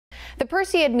The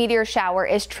Perseid meteor shower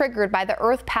is triggered by the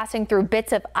Earth passing through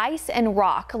bits of ice and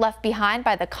rock left behind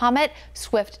by the comet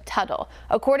Swift-Tuttle.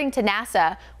 According to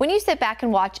NASA, when you sit back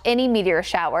and watch any meteor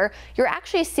shower, you're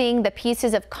actually seeing the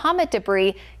pieces of comet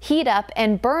debris heat up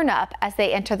and burn up as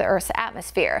they enter the Earth's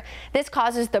atmosphere. This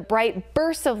causes the bright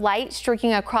bursts of light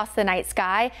streaking across the night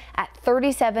sky at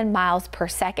 37 miles per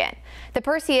second. The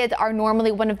Perseids are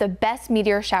normally one of the best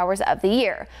meteor showers of the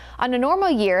year. On a normal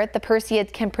year, the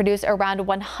Perseids can produce around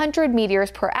 100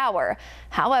 meteors per hour.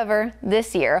 However,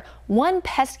 this year, one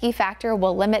pesky factor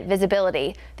will limit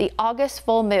visibility: the August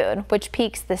full moon, which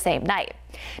peaks the same night.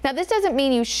 Now, this doesn't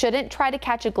mean you shouldn't try to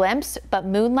catch a glimpse, but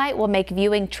moonlight will make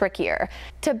viewing trickier.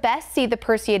 To best see the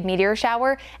Perseid meteor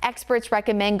shower, experts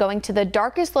recommend going to the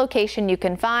darkest location you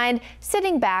can find,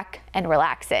 sitting back and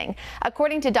relaxing.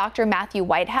 According to Dr. Matthew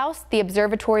Whitehouse, the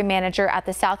observatory manager at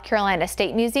the South Carolina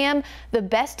State Museum, the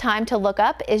best time to look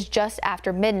up is just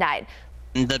after midnight.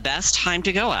 The best time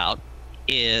to go out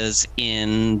is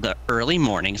in the early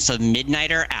morning, so midnight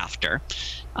or after.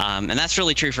 And that's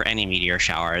really true for any meteor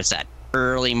shower, is that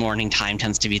early morning time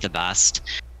tends to be the best.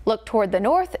 Look toward the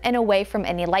north and away from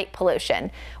any light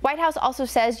pollution. Whitehouse also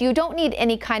says you don't need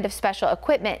any kind of special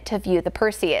equipment to view the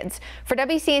Perseids. For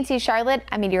WCNC Charlotte,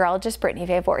 I'm meteorologist Brittany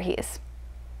Voorhees.